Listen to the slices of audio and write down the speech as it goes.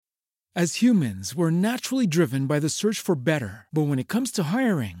As humans, we're naturally driven by the search for better. But when it comes to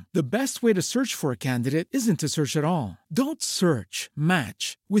hiring, the best way to search for a candidate isn't to search at all. Don't search,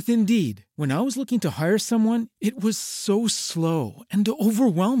 match with Indeed. When I was looking to hire someone, it was so slow and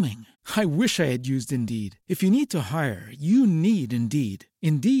overwhelming. I wish I had used Indeed. If you need to hire, you need Indeed.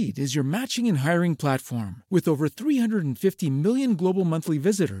 Indeed is your matching and hiring platform with over 350 million global monthly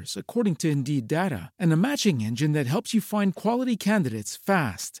visitors, according to Indeed data, and a matching engine that helps you find quality candidates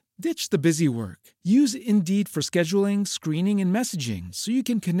fast. Ditch the busy work. Use Indeed for scheduling, screening, and messaging so you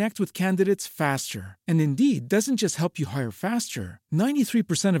can connect with candidates faster. And Indeed doesn't just help you hire faster.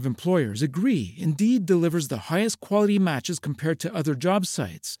 93% of employers agree Indeed delivers the highest quality matches compared to other job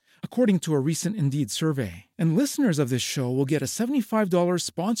sites, according to a recent Indeed survey. And listeners of this show will get a $75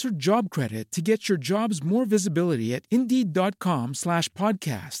 sponsored job credit to get your jobs more visibility at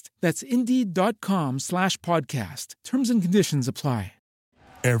Indeed.com/podcast. That's Indeed.com/podcast. Terms and conditions apply.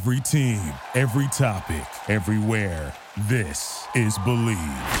 Every team, every topic, everywhere. This is Believe.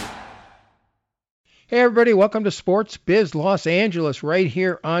 Hey, everybody. Welcome to Sports Biz Los Angeles right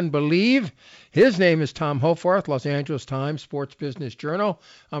here on Believe. His name is Tom Hofarth, Los Angeles Times Sports Business Journal.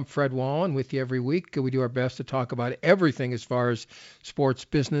 I'm Fred Wallen with you every week. We do our best to talk about everything as far as sports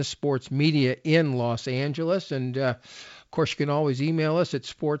business, sports media in Los Angeles. And, of course, you can always email us at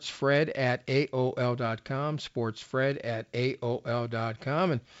sportsfred@aol.com,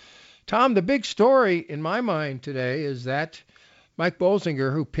 sportsfred@aol.com. And, Tom, the big story in my mind today is that Mike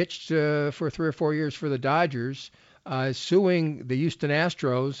Bolsinger, who pitched for 3 or 4 years for the Dodgers, is suing the Houston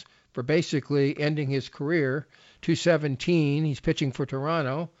Astros for basically ending his career. 217, he's pitching for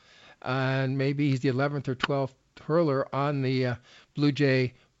Toronto, and maybe he's the 11th or 12th hurler on the Blue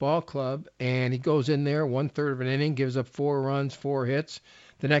Jay ball club, and he goes in there 1/3 of an inning, gives up 4 runs, 4 hits.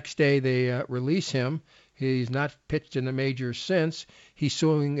 The next day they release him. He's not pitched in the majors since. He's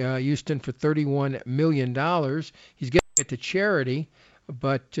suing Houston for $31 million. He's getting it to charity,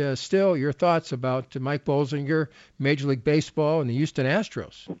 but still, your thoughts about Mike Bolsinger, Major League Baseball, and the Houston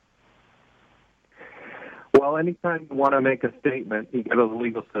Astros? Well, anytime you want to make a statement, you go to the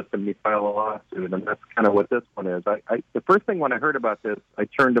legal system, you file a lawsuit, and that's kind of what this one is. The first thing when I heard about this, I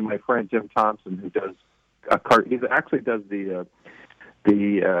turned to my friend Jim Thompson, who does he actually does the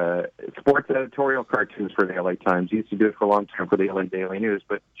sports editorial cartoons for the LA Times. He used to do it for a long time for the LA Daily News,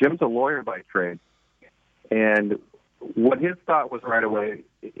 but Jim's a lawyer by trade, and what his thought was right away,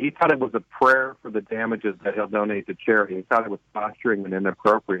 he thought it was a prayer for the damages that he'll donate to charity. He thought it was posturing and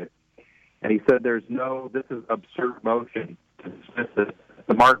inappropriate. And he said this is absurd motion to dismiss this.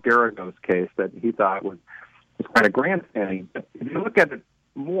 The Mark Garagos case that he thought was kind of grandstanding. But if you look at it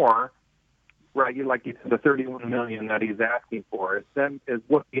more, right, like you said, the $31 million that he's asking for is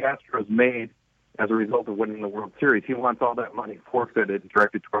what the Astros made as a result of winning the World Series. He wants all that money forfeited and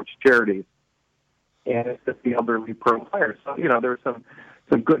directed towards charities. And it's just the elderly pro players. So, there's some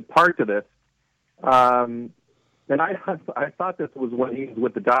good part to this. And I thought this was when he was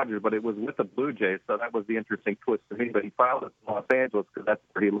with the Dodgers, but it was with the Blue Jays, so that was the interesting twist to me. But he filed it in Los Angeles because that's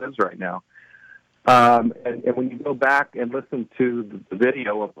where he lives right now. And when you go back and listen to the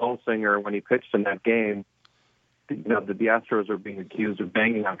video of Bolsinger when he pitched in that game, the Astros are being accused of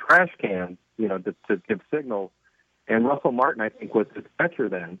banging on trash cans, to give signals. And Russell Martin, I think, was his catcher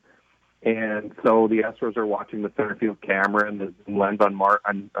then. And so the Astros are watching the center field camera and the lens on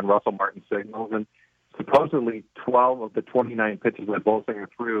Russell Martin's signals. And supposedly 12 of the 29 pitches that Bolsinger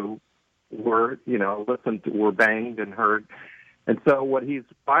threw were banged and heard. And so what he's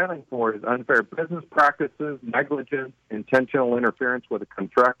filing for is unfair business practices, negligence, intentional interference with a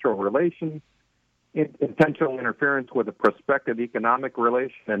contractual relation, intentional interference with a prospective economic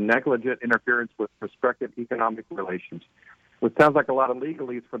relation, and negligent interference with prospective economic relations. Which sounds like a lot of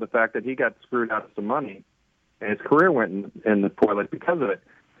legalese for the fact that he got screwed out of some money, and his career went in the toilet because of it.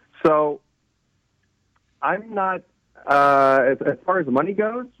 So I'm not, as far as money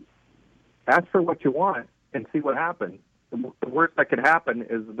goes, ask for what you want and see what happens. The worst that could happen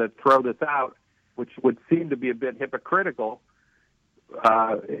is that throw this out, which would seem to be a bit hypocritical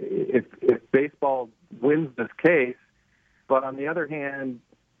if baseball wins this case. But on the other hand,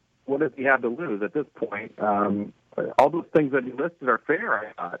 what does he have to lose at this point? All those things that he listed are fair,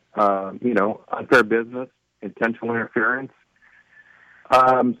 I thought. Unfair business, intentional interference.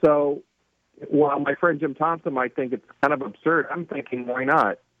 So while my friend Jim Thompson might think it's kind of absurd, I'm thinking, why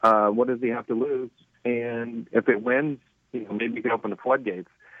not? What does he have to lose? And if it wins, maybe you can open the floodgates.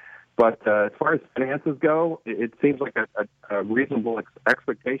 But as far as finances go, it seems like a reasonable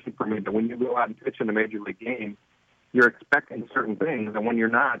expectation for me that when you go out and pitch in a major league game, you're expecting certain things, and when you're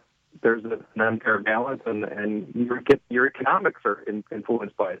not, there's an unfair balance, and your economics are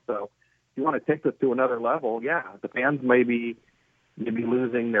influenced by it. So if you want to take this to another level, yeah, the fans may be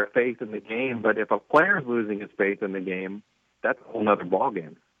losing their faith in the game, but if a player's losing his faith in the game, that's a whole other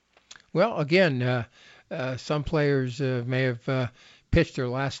ballgame. Well, again, some players may have pitched their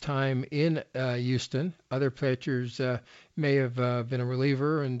last time in Houston. Other pitchers may have been a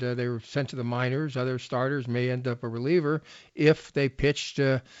reliever and they were sent to the minors. Other starters may end up a reliever if they pitched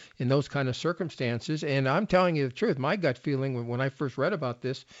in those kind of circumstances. And I'm telling you the truth, my gut feeling when I first read about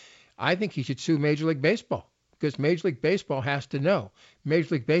this, I think he should sue Major League Baseball. Because Major League Baseball has to know.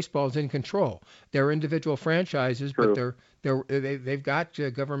 Major League Baseball is in control. They're individual franchises, True. but they've got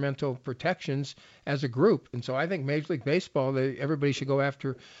governmental protections as a group. And so I think Major League Baseball, everybody should go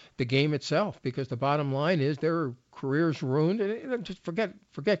after the game itself, because the bottom line is there are careers ruined. And just forget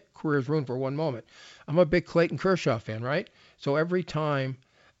careers ruined for one moment. I'm a big Clayton Kershaw fan, right? So every time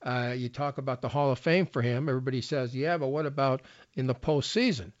you talk about the Hall of Fame for him, everybody says, yeah, but what about in the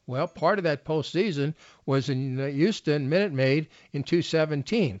postseason? Well, part of that postseason was in Houston, Minute Maid in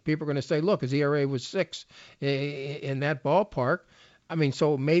 2017. People are going to say, look, his ERA was 6 in that ballpark. I mean,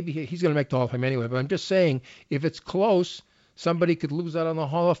 so maybe he's going to make the Hall of Fame anyway. But I'm just saying, if it's close, somebody could lose out on the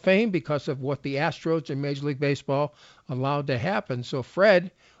Hall of Fame because of what the Astros and Major League Baseball allowed to happen. So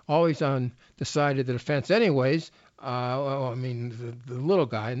Fred, always on the side of the defense anyways, I mean, the little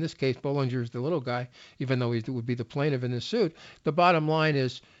guy, in this case, Bollinger is the little guy, even though he would be the plaintiff in this suit. The bottom line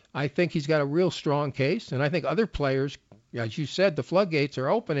is, I think he's got a real strong case, and I think other players, as you said, the floodgates are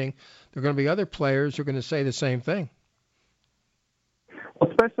opening. There are going to be other players who are going to say the same thing. Well,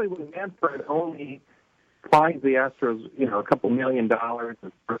 especially when Manfred only fines the Astros, a couple $1 million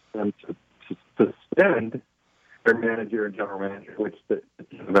and force them to suspend their manager and general manager, which they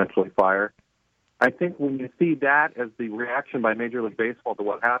eventually fire. I think when you see that as the reaction by Major League Baseball to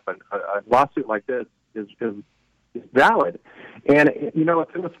what happened, a lawsuit like this is valid. And, if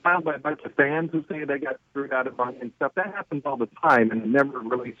it was filed by a bunch of fans who say they got screwed out of money and stuff, that happens all the time, and it never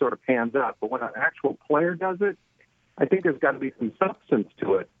really sort of pans out. But when an actual player does it, I think there's got to be some substance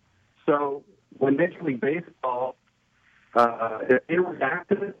to it. So when Major League Baseball, if they react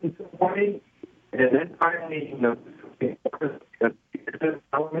to this in some way, and then finally, this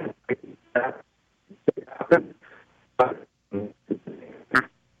element, I think that but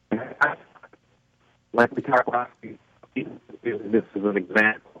like we talked last week, this is an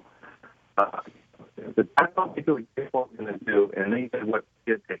example. But that's all Major League Baseball is going to do, and they did what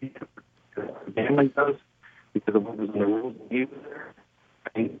gambling does because of what was in the rules and he was there.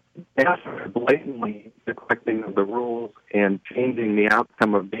 I mean, they are blatantly neglecting of the rules and changing the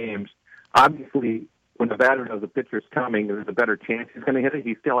outcome of games. Obviously, when the batter knows the pitcher's coming, there's a better chance he's going to hit it.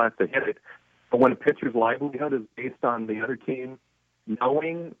 He still has to hit it. But when a pitcher's livelihood is based on the other team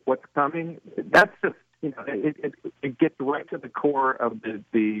knowing what's coming, that's just, it gets right to the core of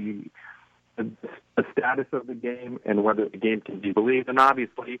the status of the game and whether the game can be believed. And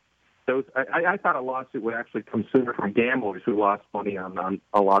obviously, I thought a lawsuit would actually come sooner from gamblers who lost money on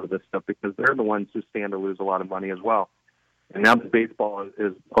a lot of this stuff, because they're the ones who stand to lose a lot of money as well. And now that baseball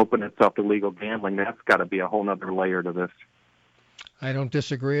is open itself to legal gambling, that's got to be a whole other layer to this. I don't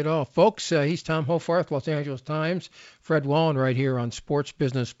disagree at all. Folks, he's Tom Hofarth, Los Angeles Times. Fred Wallen right here on Sports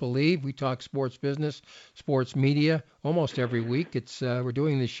Business Believe. We talk sports business, sports media almost every week. We're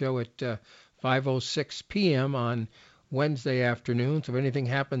doing this show at 5:06 p.m. on Wednesday afternoon. So if anything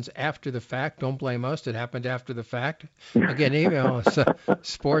happens after the fact, don't blame us. It happened after the fact. Again, email us,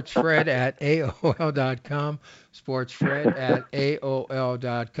 sportsfred@aol.com,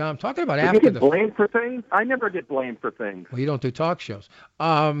 sportsfred@aol.com. Talking about after the fact. You get blamed for things? I never get blamed for things. Well, you don't do talk shows.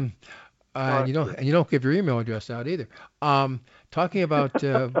 And you don't give your email address out either. Talking about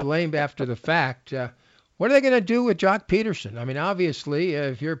blamed after the fact, what are they going to do with Jock Peterson? I mean, obviously,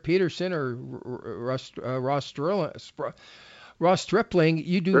 if you're Peterson or Ross Stripling,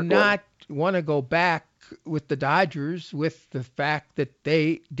 you do not want to go back with the Dodgers with the fact that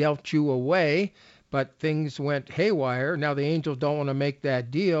they dealt you away, but things went haywire. Now the Angels don't want to make that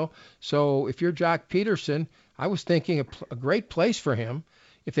deal. So if you're Jock Peterson, I was thinking a great place for him,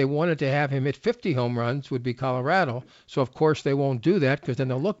 if they wanted to have him hit 50 home runs, would be Colorado. So, of course, they won't do that because then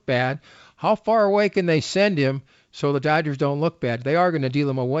they'll look bad. How far away can they send him so the Dodgers don't look bad? They are going to deal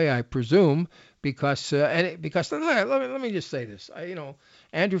him away, I presume, because let me just say this.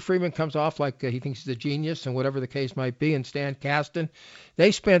 Andrew Friedman comes off like he thinks he's a genius and whatever the case might be, and Stan Kasten.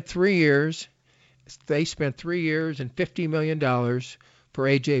 They spent 3 years and $50 million for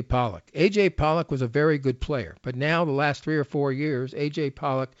A.J. Pollock. A.J. Pollock was a very good player, but now the last 3 or 4 years, A.J.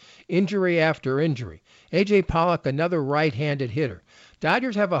 Pollock, injury after injury. A.J. Pollock, another right-handed hitter.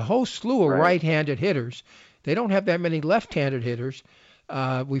 Dodgers have a whole slew of Right. right-handed hitters. They don't have that many left-handed hitters.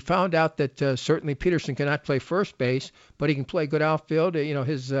 We found out that certainly Peterson cannot play first base, but he can play good outfield.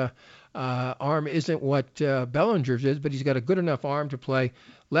 His arm isn't what Bellinger's is, but he's got a good enough arm to play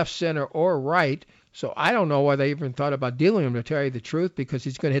left, center, or right. So I don't know why they even thought about dealing him, to tell you the truth, because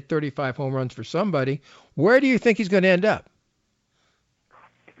he's going to hit 35 home runs for somebody. Where do you think he's going to end up?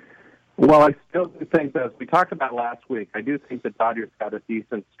 Well, I still do think that, as we talked about last week, I do think the Dodgers got a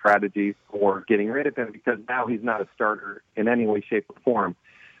decent strategy for getting rid of him, because now he's not a starter in any way, shape, or form.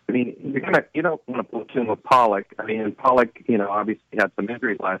 I mean, you don't want to platoon with Pollock. I mean, Pollock, obviously had some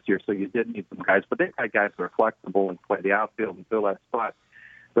injuries last year, so you did need some guys, but they've got guys that are flexible and play the outfield and fill that spot.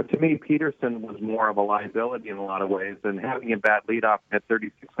 But to me, Peterson was more of a liability in a lot of ways, and having a bat leadoff at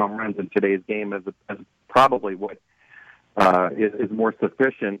 36 home runs in today's game is probably what is more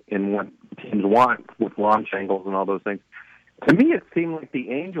sufficient in what teams want with launch angles and all those things. To me, it seemed like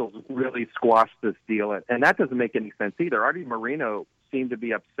the Angels really squashed this deal, and that doesn't make any sense either. Artie Moreno seemed to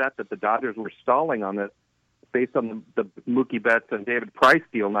be upset that the Dodgers were stalling on this based on the Mookie Betts and David Price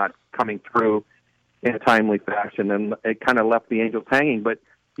deal not coming through in a timely fashion, and it kind of left the Angels hanging. But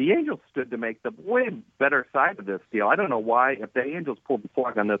the Angels stood to make the way better side of this deal. I don't know why, if the Angels pulled the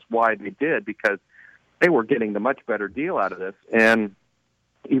plug on this, why they did, because they were getting the much better deal out of this. And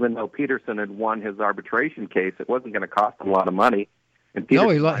even though Peterson had won his arbitration case, it wasn't going to cost him a lot of money. And No,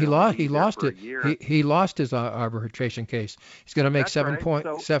 Peterson he lost it. He lost his arbitration case. He's going to make That's right.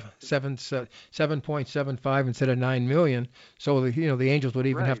 7.75 instead of $9 million. So the Angels would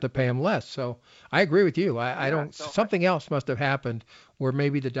even have to pay him less. So I agree with you. Something else must have happened where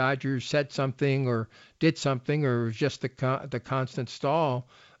maybe the Dodgers said something or did something, or it was just the constant stall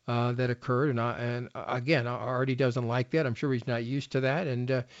that occurred. And again, Artie doesn't like that. I'm sure he's not used to that.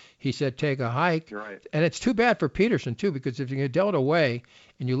 And he said, take a hike. Right. And it's too bad for Peterson, too, because if you get dealt away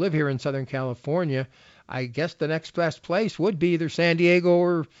and you live here in Southern California, I guess the next best place would be either San Diego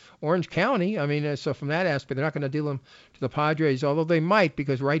or Orange County. I mean, so from that aspect, they're not going to deal him to the Padres, although they might,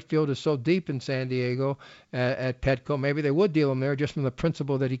 because right field is so deep in San Diego at Petco. Maybe they would deal him there just from the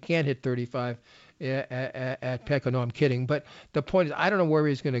principle that he can't hit 35 at Petco. No, I'm kidding. But the point is, I don't know where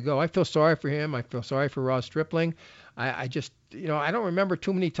he's going to go. I feel sorry for him. I feel sorry for Ross Stripling. I just, I don't remember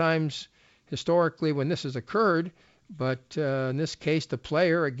too many times historically when this has occurred. But in this case, the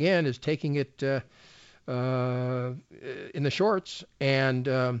player, again, is taking it in the shorts, and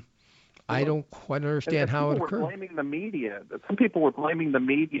I don't quite understand how it occurred. Some people were blaming the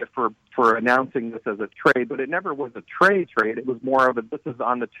media for announcing this as a trade, but it never was a trade. It was more of this is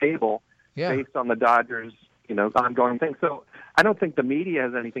on the table based on the Dodgers, ongoing thing. So I don't think the media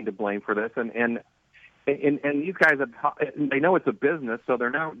has anything to blame for this, and these guys they know it's a business, so they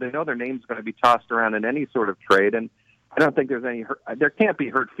know their name's going to be tossed around in any sort of trade, and I don't think there can't be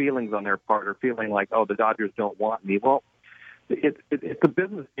hurt feelings on their part, or feeling like, oh, the Dodgers don't want me. Well, it's a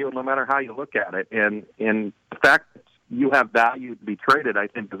business deal no matter how you look at it. And the fact that you have value to be traded, I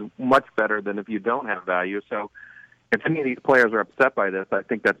think, is much better than if you don't have value. So if any of these players are upset by this, I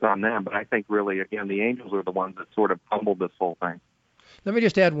think that's on them. But I think really, again, the Angels are the ones that sort of fumbled this whole thing. Let me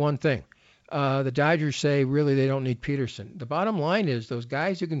just add one thing. The Dodgers say really they don't need Peterson. The bottom line is those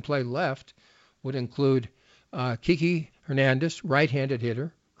guys who can play left would include Kiki Hernandez, right-handed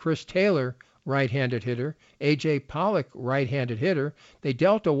hitter, Chris Taylor, right-handed hitter, A.J. Pollock, right-handed hitter. They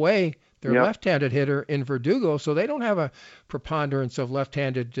dealt away their left-handed hitter in Verdugo, so they don't have a preponderance of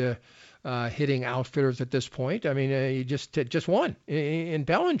left-handed hitting outfitters at this point. I mean, you just won in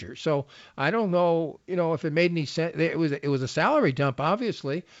Bellinger. So I don't know, if it made any sense. It was a salary dump,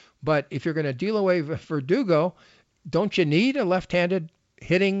 obviously, but if you're going to deal away Verdugo, don't you need a left-handed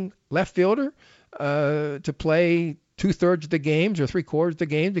hitting left fielder to play 2/3 of the games or 3/4 of the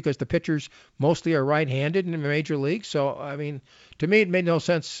games, because the pitchers mostly are right-handed in the major league? So, I mean, to me, it made no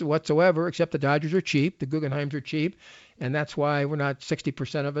sense whatsoever, except the Dodgers are cheap, the Guggenheims are cheap, and that's why we're not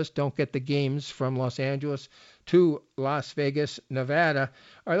 60% of us don't get the games from Los Angeles to Las Vegas, Nevada.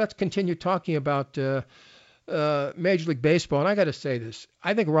 All right, let's continue talking about Major League Baseball, and I got to say this.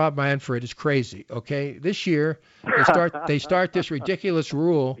 I think Rob Manfred is crazy, okay? This year, they start this ridiculous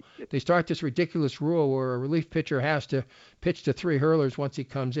rule. They start this ridiculous rule where a relief pitcher has to pitch to 3 hurlers once he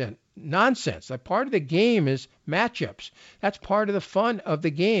comes in. Nonsense. Like, part of the game is matchups. That's part of the fun of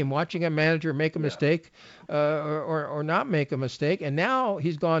the game, watching a manager make a mistake or not make a mistake. And now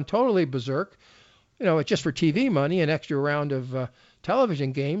he's gone totally berserk. It's just for TV money, an extra round of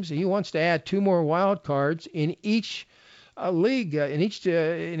television games. He wants to add 2 more wild cards in each league, in each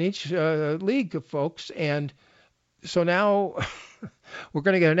league, folks. And so now we're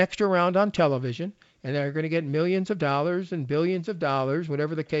going to get an extra round on television. and they're going to get millions of dollars and billions of dollars,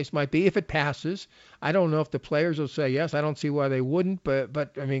 whatever the case might be, if it passes. I don't know if the players will say yes. I don't see why they wouldn't,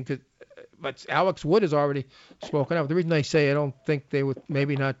 but I mean, but Alex Wood has already spoken up. The reason I say I don't think they would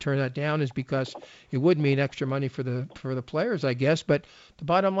maybe not turn that down is because it would mean extra money for the players, I guess. But the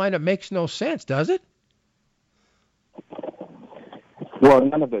bottom line, it makes no sense, does it? Well,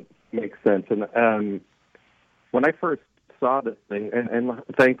 none of it makes sense. And when I first saw this thing, and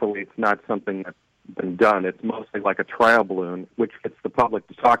thankfully it's not something that's been done. It's mostly like a trial balloon, which gets the public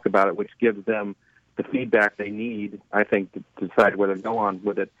to talk about it, which gives them the feedback they need, I think, to decide whether to go on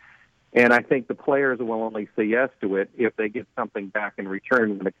with it. And I think the players will only say yes to it if they get something back in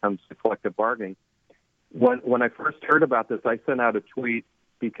return when it comes to collective bargaining. When I first heard about this, I sent out a tweet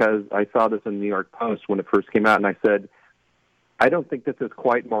because I saw this in the New York Post when it first came out, and I said, I don't think this is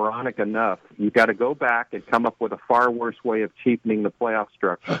quite moronic enough. You've got to go back and come up with a far worse way of cheapening the playoff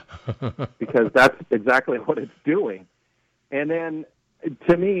structure because that's exactly what it's doing. And then,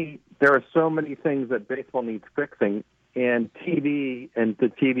 to me, there are so many things that baseball needs fixing, and TV and the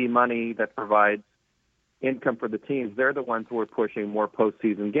TV money that provides income for the teams, they're the ones who are pushing more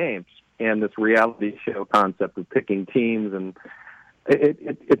postseason games and this reality show concept of picking teams, and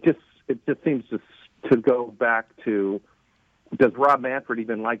it just seems to go back to, does Rob Manfred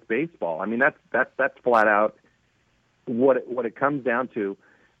even like baseball? I mean, that's flat out what it comes down to.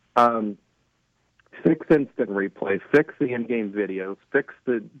 Fix instant replay, fix the in-game videos, fix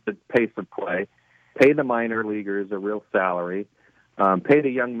the pace of play, pay the minor leaguers a real salary, pay the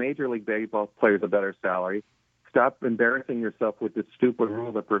young Major League Baseball players a better salary. Stop embarrassing yourself with this stupid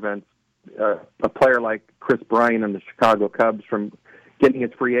rule that prevents a player like Chris Bryant and the Chicago Cubs from getting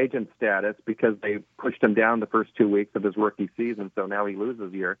his free agent status because they pushed him down the first 2 weeks of his rookie season, so now he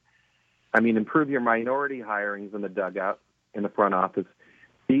loses a year. I mean, improve your minority hirings in the dugout, in the front office.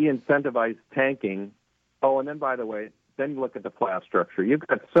 De-incentivize tanking. Oh, and then, by the way, then you look at the playoff structure. You've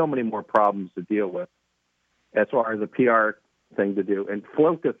got so many more problems to deal with as far as a PR thing to do. And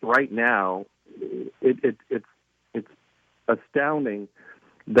float this right now, it's astounding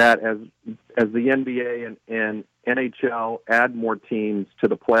that as the NBA and NHL add more teams to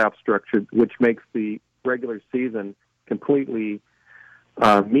the playoff structure, which makes the regular season completely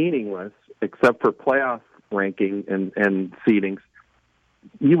meaningless, except for playoff ranking and seedings,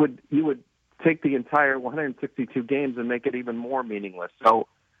 you would take the entire 162 games and make it even more meaningless. So,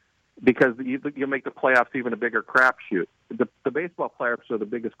 because you make the playoffs even a bigger crapshoot. The baseball playoffs are the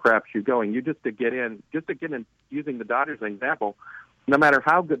biggest crapshoot going. You just to get in, using the Dodgers as an example, no matter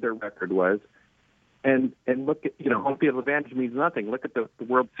how good their record was, and look at, home field advantage means nothing. Look at the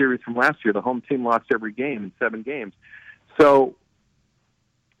World Series from last year. The home team lost every game in 7 games. So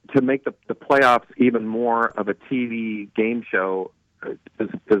to make the playoffs even more of a TV game show is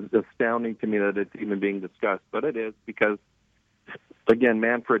astounding to me that it's even being discussed. But it is, because, again,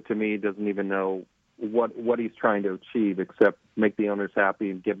 Manfred, to me, doesn't even know what he's trying to achieve except make the owners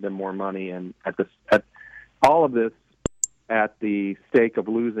happy and give them more money. And at all of this at the stake of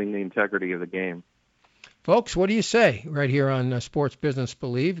losing the integrity of the game. Folks, what do you say right here on Sports Business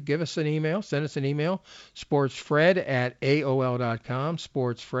Believe? Give us an email. Send us an email, sportsfred@aol.com,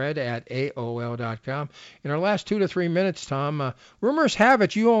 sportsfred@aol.com. In our last 2 to 3 minutes, Tom, rumors have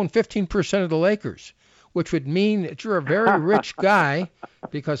it you own 15% of the Lakers, which would mean that you're a very rich guy,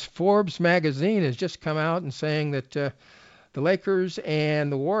 because Forbes magazine has just come out and saying that the Lakers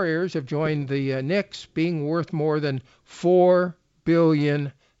and the Warriors have joined the Knicks, being worth more than $4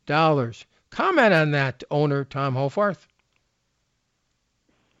 billion. Comment on that, owner Tom Hofarth.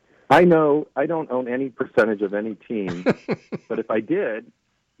 I know I don't own any percentage of any team, but if I did,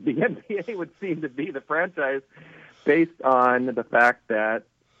 the NBA would seem to be the franchise based on the fact that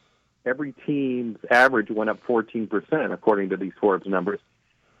every team's average went up 14%, according to these Forbes numbers.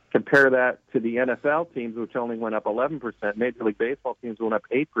 Compare that to the NFL teams, which only went up 11%. Major League Baseball teams went up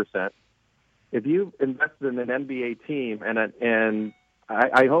 8%. If you invested in an NBA team, and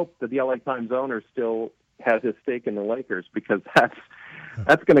I hope that the LA Times owner still has his stake in the Lakers, because that's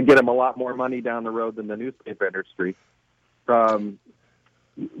going to get him a lot more money down the road than the newspaper industry. Even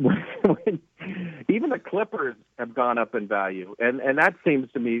the Clippers have gone up in value, and that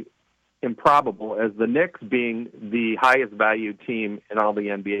seems to me improbable, as the Knicks being the highest valued team in all the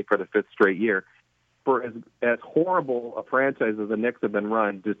NBA for the 5th straight year. For as horrible a franchise as the Knicks have been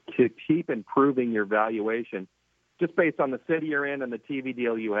run, just to keep improving your valuation, just based on the city you're in and the TV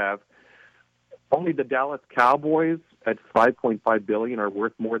deal you have. Only the Dallas Cowboys at $5.5 billion are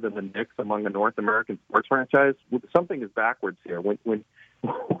worth more than the Knicks among the North American sports franchise. Something is backwards here. When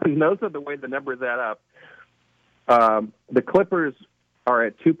those are the way the numbers add up, the Clippers are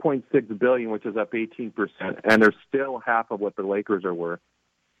at $2.6 billion, which is up 18%, and they're still half of what the Lakers are worth.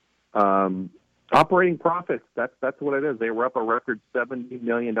 Operating profits, that's what it is. They were up a record $70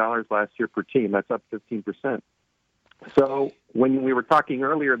 million last year per team. That's up 15%. So when we were talking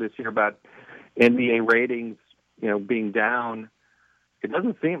earlier this year about NBA ratings, being down, it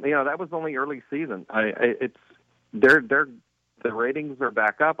doesn't seem, that was only early season. The ratings are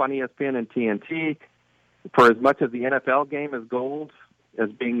back up on ESPN and TNT. For as much as the NFL game is gold,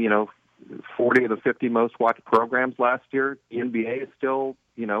 as being, 40 of the 50 most watched programs last year, the NBA is still,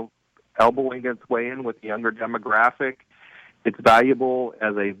 elbowing its way in with the younger demographic. It's valuable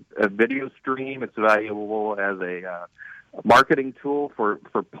as a video stream. It's valuable as a marketing tool for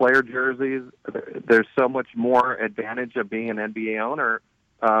player jerseys. There's so much more advantage of being an NBA owner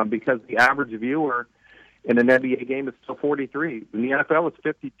because the average viewer in an NBA game is still 43. In the NFL, it's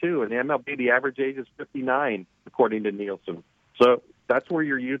 52. In the MLB, the average age is 59, according to Nielsen. So that's where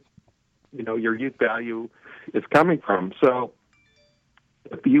your youth value is coming from. So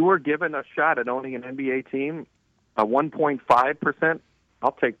if you were given a shot at owning an NBA team, a 1.5%,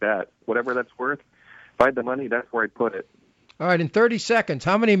 I'll take that. Whatever that's worth. If I had the money, that's where I'd put it. All right, in 30 seconds,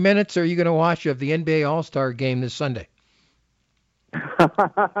 how many minutes are you going to watch of the NBA All-Star game this Sunday? I'll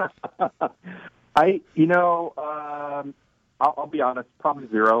be honest, probably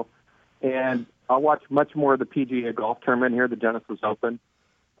zero. And I'll watch much more of the PGA golf tournament here, the Genesis Open.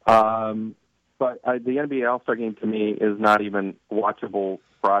 But the NBA All-Star game to me is not even a watchable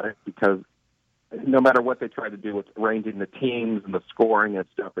product because no matter what they try to do with arranging the teams and the scoring and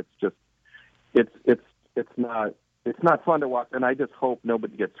stuff, it's not fun to watch. And I just hope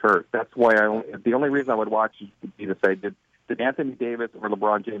nobody gets hurt. That's why the only reason I would watch would be to say, did Anthony Davis or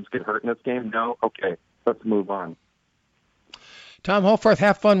LeBron James get hurt in this game? No? Okay, let's move on. Tom Holforth,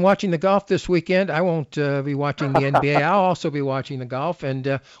 have fun watching the golf this weekend. I won't be watching the NBA. I'll also be watching the golf,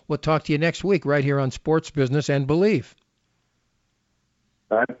 and we'll talk to you next week right here on Sports Business and Believe.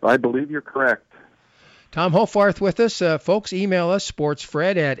 I believe you're correct. Tom Holforth with us. Folks, email us,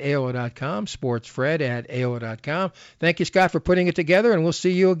 sportsfred@AOL.com, sportsfred@AOL.com. Thank you, Scott, for putting it together, and we'll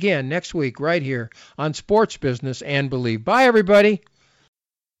see you again next week right here on Sports Business and Believe. Bye, everybody.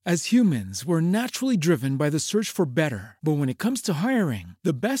 As humans, we're naturally driven by the search for better. But when it comes to hiring,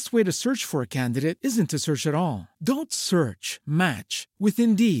 the best way to search for a candidate isn't to search at all. Don't search, match with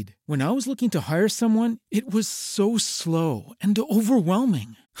Indeed. When I was looking to hire someone, it was so slow and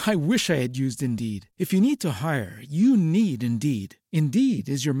overwhelming. I wish I had used Indeed. If you need to hire, you need Indeed. Indeed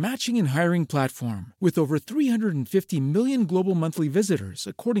is your matching and hiring platform with over 350 million global monthly visitors,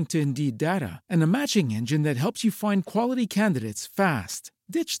 according to Indeed data, and a matching engine that helps you find quality candidates fast.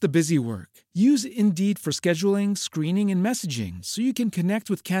 Ditch the busy work. Use Indeed for scheduling, screening, and messaging so you can connect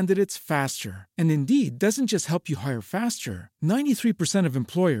with candidates faster. And Indeed doesn't just help you hire faster. 93% of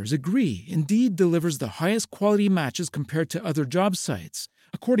employers agree Indeed delivers the highest quality matches compared to other job sites,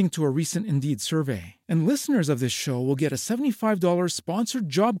 according to a recent Indeed survey. And listeners of this show will get a $75 sponsored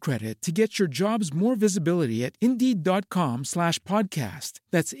job credit to get your jobs more visibility at Indeed.com/podcast.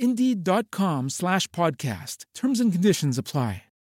 That's Indeed.com/podcast. Terms and conditions apply.